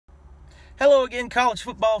Hello again, college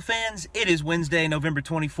football fans. It is Wednesday, November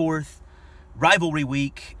 24th, rivalry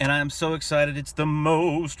week, and I am so excited. It's the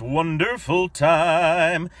most wonderful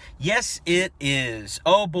time. Yes, it is.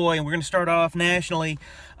 Oh boy, and we're going to start off nationally.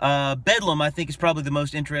 Bedlam, I think, is probably the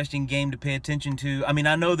most interesting game to pay attention to. I mean,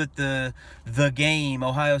 I know that the game,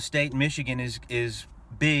 Ohio State and Michigan, is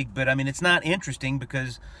big, but I mean, it's not interesting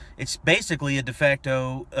because it's basically a de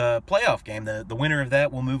facto playoff game. The winner of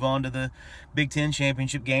that will move on to the Big Ten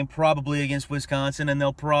championship game, probably against Wisconsin, and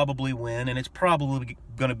they'll probably win, and it's probably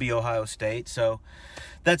going to be Ohio State. So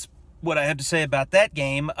that's what I have to say about that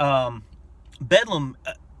game. Bedlam,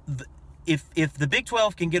 if the Big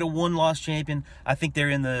 12 can get a one-loss champion, I think they're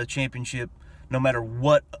in the championship no matter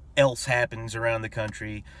what else happens around the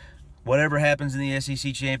country. Whatever happens in the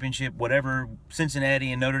SEC championship, whatever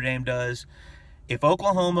Cincinnati and Notre Dame does, if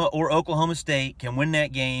Oklahoma or Oklahoma State can win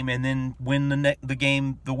that game and then win the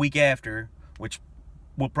game the week after, which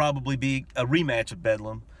will probably be a rematch of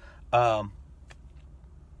Bedlam, or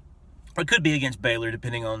it could be against Baylor,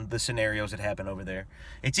 depending on the scenarios that happen over there.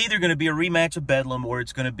 It's either going to be a rematch of Bedlam or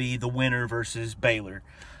it's going to be the winner versus Baylor.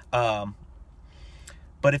 But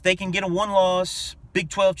if they can get a one-loss Big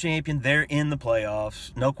 12 champion, they're in the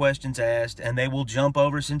playoffs, no questions asked, and they will jump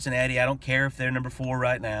over Cincinnati. I don't care if they're number 4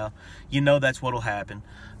 right now. You know that's what will happen.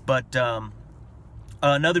 But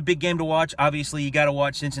another big game to watch. Obviously, you got to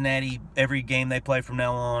watch Cincinnati every game they play from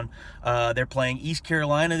now on. They're playing East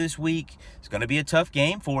Carolina this week. It's going to be a tough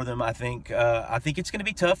game for them, I think. I think it's going to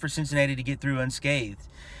be tough for Cincinnati to get through unscathed.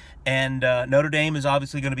 And Notre Dame is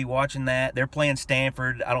obviously going to be watching that. They're playing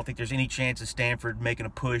Stanford. I don't think there's any chance of Stanford making a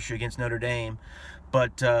push against Notre Dame.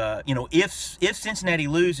 But, you know, if Cincinnati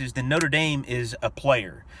loses, then Notre Dame is a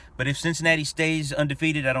player. But if Cincinnati stays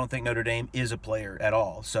undefeated, I don't think Notre Dame is a player at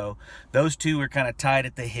all. So those two are kind of tied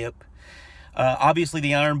at the hip. Obviously,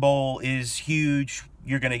 the Iron Bowl is huge.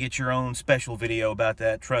 You're going to get your own special video about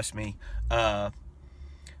that, trust me.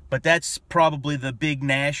 But that's probably the big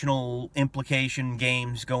national implication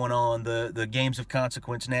games going on, the games of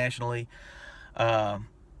consequence nationally.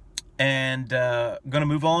 And going to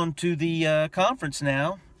move on to the conference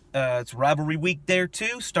now. It's rivalry week there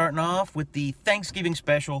too, starting off with the Thanksgiving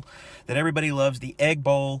special that everybody loves, the Egg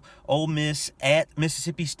Bowl. Ole Miss at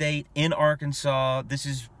Mississippi State in Arkansas. This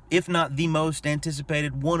is, if not the most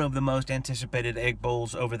anticipated, one of the most anticipated Egg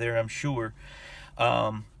Bowls over there, I'm sure.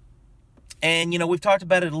 And, you know, we've talked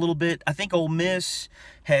about it a little bit. I think Ole Miss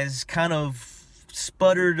has kind of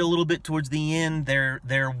sputtered a little bit towards the end. They're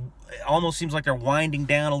almost seems like they're winding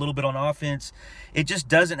down a little bit on offense. It just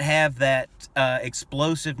doesn't have that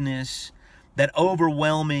explosiveness, that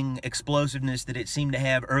overwhelming explosiveness that it seemed to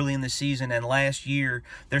have early in the season and last year.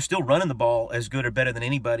 They're still running the ball as good or better than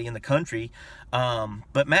anybody in the country.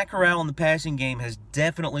 But Matt Corral in the passing game has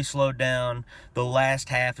definitely slowed down the last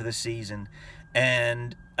half of the season.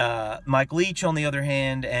 And Mike Leach, on the other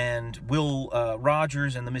hand, and Will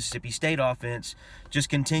Rogers and the Mississippi State offense just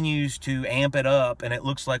continues to amp it up, and it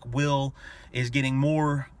looks like Will is getting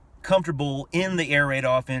more comfortable in the air raid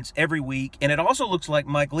offense every week, and it also looks like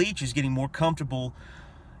Mike Leach is getting more comfortable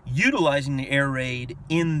utilizing the air raid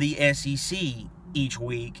in the SEC each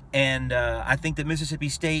week. And I think that Mississippi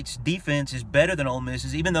State's defense is better than Ole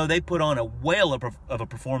Miss's, even though they put on a whale of a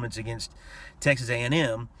performance against Texas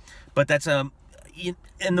A&M. But that's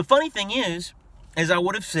and the funny thing is, as I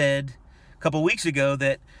would have said a couple weeks ago,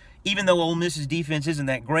 that even though Ole Miss's defense isn't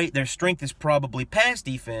that great, their strength is probably pass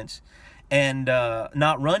defense and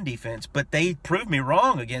not run defense. But they proved me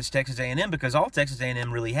wrong against Texas A&M because all Texas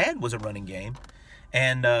A&M really had was a running game.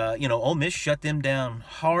 And, you know, Ole Miss shut them down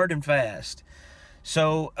hard and fast.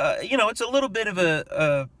 So, you know, it's a little bit of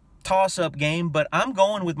a toss-up game, but I'm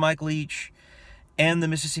going with Mike Leach and the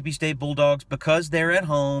Mississippi State Bulldogs because they're at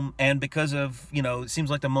home and because of, you know, it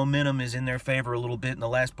seems like the momentum is in their favor a little bit in the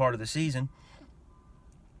last part of the season.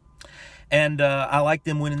 And I like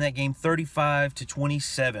them winning that game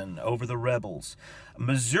 35-27 over the Rebels.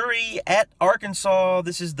 Missouri at Arkansas.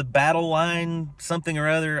 This is the battle line, something or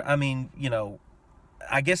other. I mean, you know,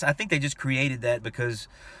 I think they just created that because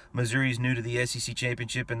Missouri's new to the SEC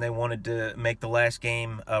championship and they wanted to make the last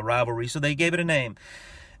game a rivalry, so they gave it a name.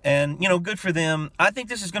 And, you know, good for them. I think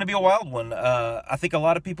this is going to be a wild one. I think a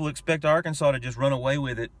lot of people expect Arkansas to just run away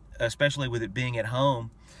with it, especially with it being at home.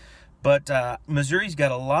 But Missouri's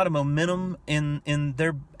got a lot of momentum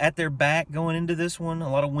at their back going into this one,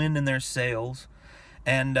 a lot of wind in their sails.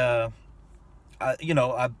 And, you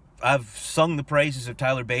know, I've sung the praises of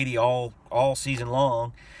Tyler Beatty all season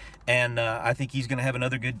long, and I think he's going to have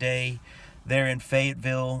another good day there in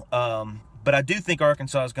Fayetteville. But I do think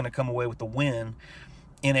Arkansas is going to come away with the win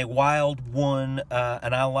in a wild one,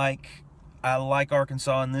 and I like I like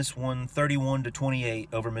Arkansas in this one, 31-28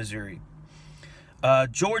 over Missouri.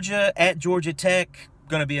 Georgia at Georgia Tech,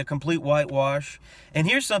 going to be a complete whitewash. And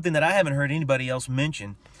here's something that I haven't heard anybody else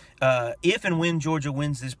mention. If and when Georgia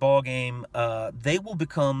wins this ball game, they will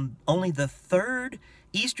become only the third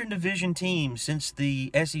Eastern Division team since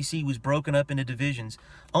the SEC was broken up into divisions.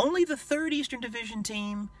 Only the third Eastern Division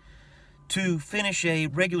team to finish a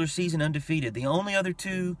regular season undefeated. The only other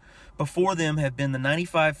two before them have been the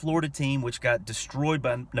 95 Florida team, which got destroyed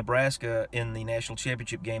by Nebraska in the national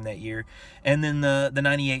championship game that year, and then the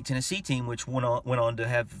 98 Tennessee team, which went on to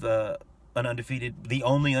have the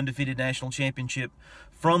only undefeated national championship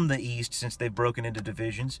from the East since they've broken into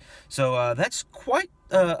divisions. So that's quite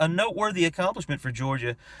a noteworthy accomplishment for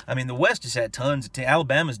Georgia. I mean, the West has had tons of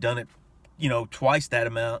Alabama's done it, twice that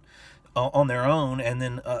amount on their own, and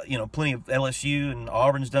then plenty of LSU and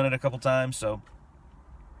Auburn's done it a couple times. So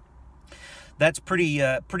that's pretty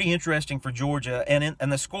interesting for Georgia.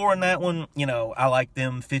 And the score in that one, I like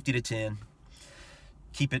them 50-10.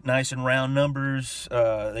 Keep it nice and round numbers.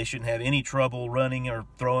 They shouldn't have any trouble running or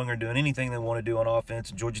throwing or doing anything they want to do on offense.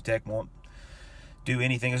 And Georgia Tech won't do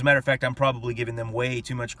anything. As a matter of fact, I'm probably giving them way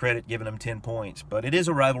too much credit, giving them 10 points. But it is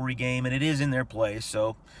a rivalry game, and it is in their place,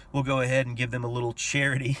 so we'll go ahead and give them a little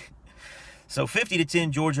charity. So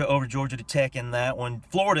 50-10 Georgia over Georgia Tech in that one.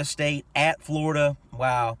 Florida State at Florida.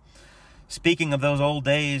 Wow. Speaking of those old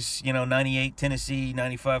days, 98 Tennessee,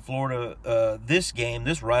 95 Florida, this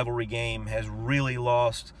rivalry game has really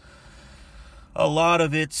lost a lot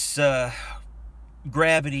of its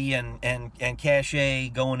gravity and cachet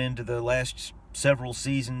going into the last several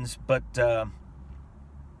seasons. But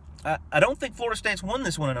I don't think Florida State's won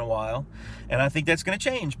this one in a while, and I think that's going to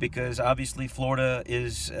change because obviously Florida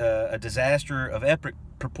is a disaster of epic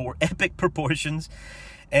proportions,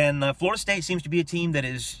 and Florida State seems to be a team that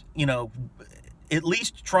is, at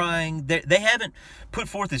least trying. They haven't put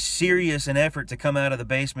forth as serious an effort to come out of the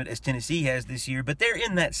basement as Tennessee has this year, but they're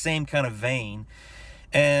in that same kind of vein.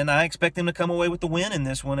 And I expect them to come away with the win in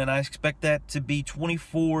this one, and I expect that to be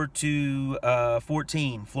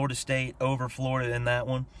 24-14. Florida State over Florida in that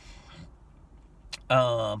one.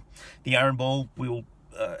 The Iron Bowl, we will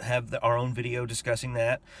have our own video discussing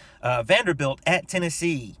that. Vanderbilt at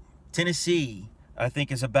Tennessee. Tennessee, I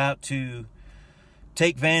think, is about to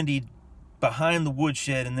take Vandy behind the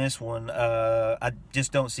woodshed in this one. I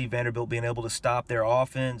just don't see Vanderbilt being able to stop their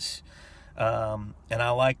offense. And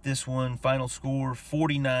I like this one. Final score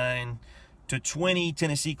 49-20.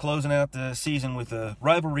 Tennessee closing out the season with a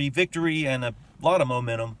rivalry victory and a lot of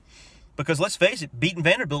momentum. Because let's face it, beating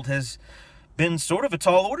Vanderbilt has been sort of a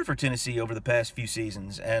tall order for Tennessee over the past few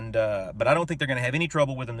seasons. And but I don't think they're going to have any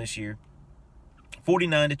trouble with them this year.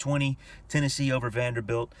 49-20, Tennessee over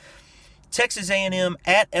Vanderbilt. Texas A&M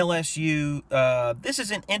at LSU. This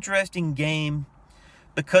is an interesting game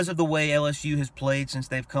because of the way LSU has played since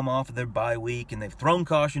they've come off of their bye week, and they've thrown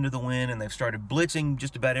caution to the wind, and they've started blitzing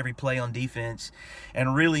just about every play on defense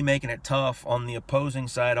and really making it tough on the opposing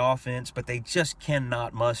side offense, but they just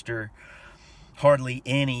cannot muster hardly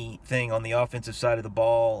anything on the offensive side of the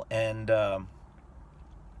ball. And I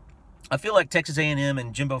feel like Texas A&M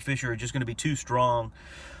and Jimbo Fisher are just going to be too strong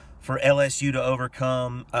for LSU to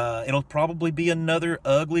overcome. It'll probably be another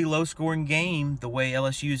ugly, low-scoring game the way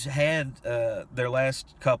LSU's had their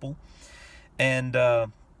last couple. And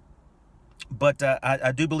but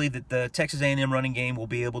I do believe that the Texas A&M running game will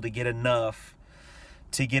be able to get enough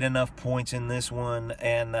points in this one.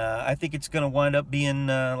 And I think it's going to wind up being,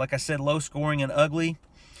 like I said, low-scoring and ugly.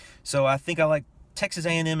 So I think I like Texas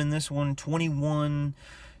A&M in this one,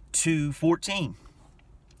 21-14.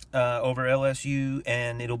 Over LSU,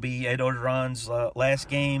 and it'll be Ed Orgeron's last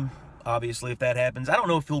game, obviously, if that happens. I don't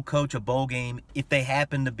know if he'll coach a bowl game if they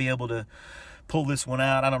happen to be able to pull this one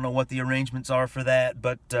out. I don't know what the arrangements are for that,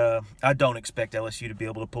 but I don't expect LSU to be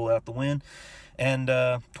able to pull out the win. And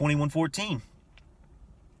 21-14.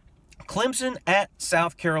 Clemson at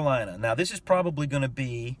South Carolina. Now, this is probably going to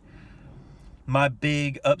be my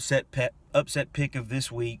big upset pick of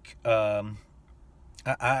this week.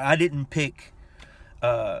 I didn't pick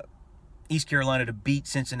East Carolina to beat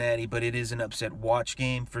Cincinnati, but it is an upset watch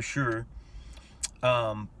game for sure.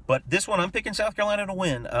 But this one, I'm picking South Carolina to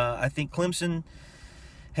win. I think Clemson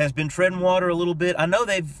has been treading water a little bit. I know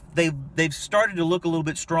they've started to look a little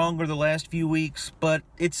bit stronger the last few weeks, but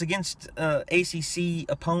it's against ACC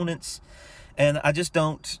opponents, and I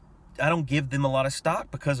don't give them a lot of stock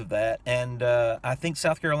because of that. And I think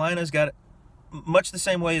South Carolina's got it much the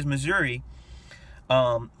same way as Missouri.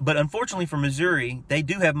 But unfortunately for Missouri, they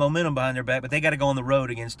do have momentum behind their back, but they got to go on the road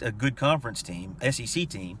against a good conference team, SEC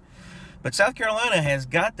team. But South Carolina has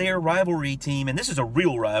got their rivalry team, and this is a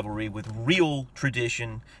real rivalry with real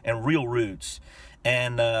tradition and real roots.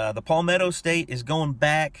 And the Palmetto State is going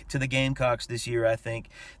back to the Gamecocks this year, I think.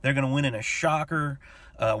 They're going to win in a shocker.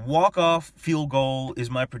 Walk-off field goal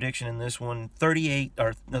is my prediction in this one.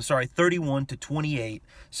 31-28,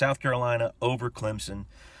 South Carolina over Clemson.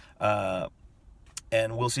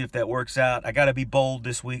 And we'll see if that works out. I got to be bold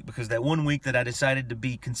this week because that one week that I decided to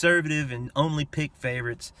be conservative and only pick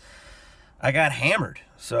favorites, I got hammered.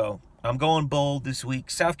 So I'm going bold this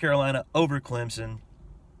week. South Carolina over Clemson.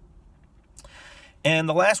 And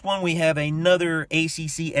the last one, we have another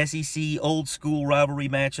ACC-SEC old-school rivalry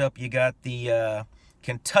matchup. You got the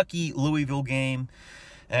Kentucky-Louisville game.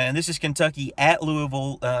 And this is Kentucky at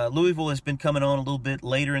Louisville. Louisville has been coming on a little bit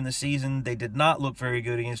later in the season. They did not look very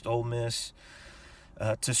good against Ole Miss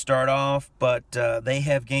to start off, but they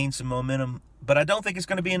have gained some momentum. But I don't think it's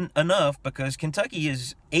going to be enough because Kentucky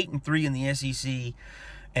is 8-3 in the SEC,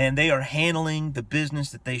 and they are handling the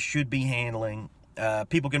business that they should be handling.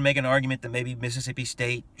 People can make an argument that maybe Mississippi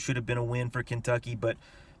State should have been a win for Kentucky, but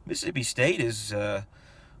Mississippi State is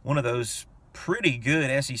one of those pretty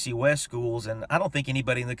good SEC West schools, and I don't think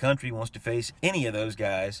anybody in the country wants to face any of those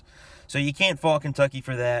guys. So you can't fault Kentucky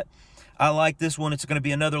for that. I like this one. It's going to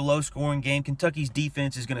be another low-scoring game. Kentucky's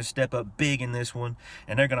defense is going to step up big in this one,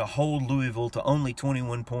 and they're going to hold Louisville to only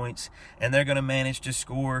 21 points, and they're going to manage to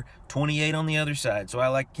score 28 on the other side. So I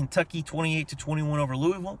like Kentucky 28-21 over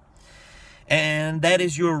Louisville. And that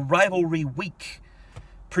is your rivalry week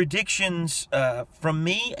predictions from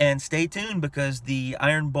me. And stay tuned because the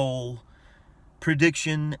Iron Bowl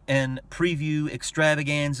prediction and preview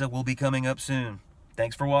extravaganza will be coming up soon.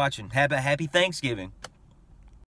 Thanks for watching. Have a happy Thanksgiving.